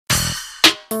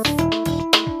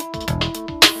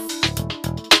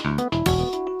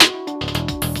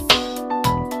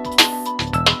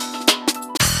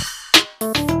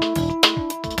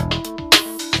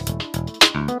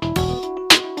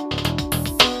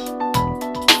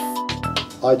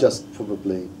I just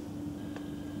probably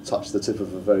touched the tip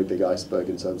of a very big iceberg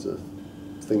in terms of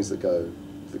things that go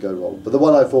wrong. But the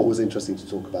one I thought was interesting to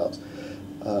talk about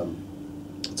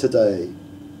today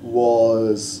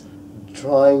was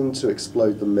trying to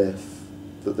explode the myth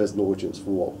that there's an audience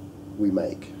for what we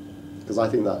make, because I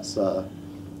think that's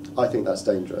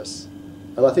dangerous,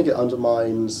 and I think it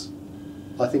undermines.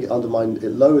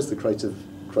 It lowers the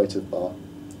creative bar,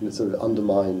 and it sort of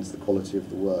undermines the quality of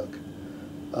the work.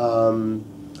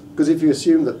 Because if you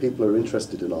assume that people are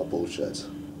interested in our bullshit,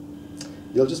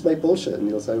 you'll just make bullshit, and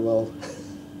you'll say, well,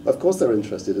 of course they're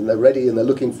interested, and they're ready, and they're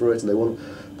looking for it, and they want to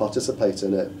participate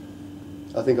in it.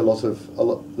 I think there's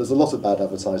a lot of bad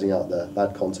advertising out there,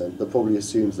 bad content, that probably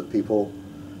assumes that people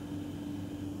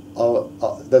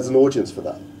there's an audience for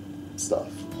that stuff.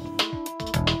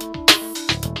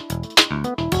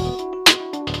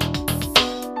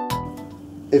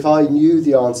 If I knew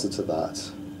the answer to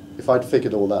that, if I'd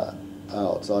figured all that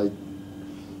out, I'd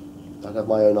have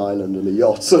my own island and a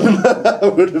yacht, and I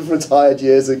would have retired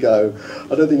years ago.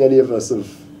 I don't think any of us have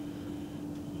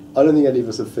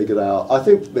figured out. I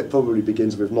think it probably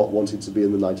begins with not wanting to be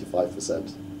in the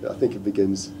 95%. I think it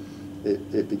begins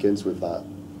with that.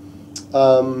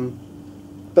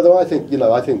 But then I think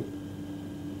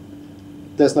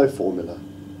there's no formula.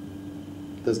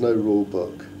 There's no rule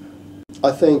book.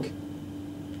 I think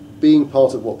being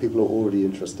part of what people are already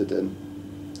interested in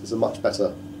is a much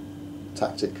better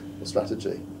tactic or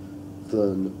strategy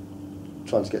than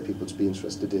trying to get people to be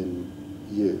interested in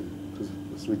you. Because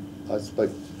I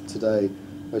spoke today,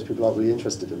 most people aren't really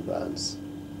interested in brands.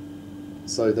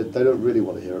 So they don't really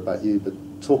want to hear about you, but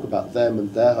talk about them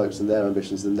and their hopes and their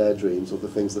ambitions and their dreams, or the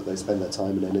things that they spend their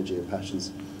time and energy and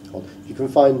passions on. If you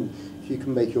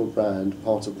can make your brand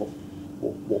part of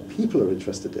what people are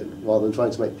interested in, rather than trying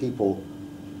to make people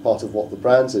part of what the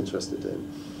brand's interested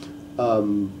in,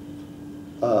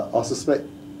 I suspect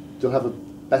you'll have a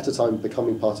better time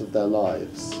becoming part of their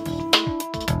lives.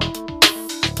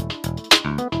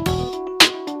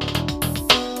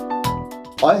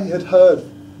 I had heard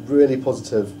really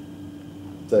positive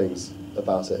things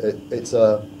about it.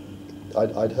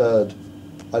 I'd heard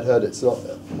it's not,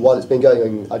 while it's been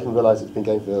going, I didn't realise it's been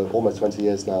going for almost 20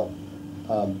 years now.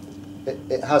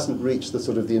 It hasn't reached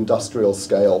the industrial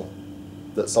scale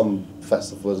that some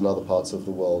festivals in other parts of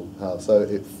the world have. So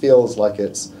it feels like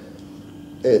it's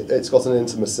got an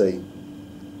intimacy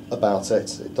about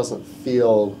it. It doesn't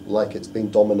feel like it's being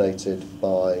dominated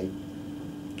by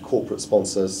corporate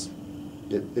sponsors.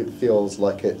 It feels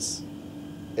like it's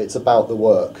about the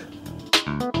work.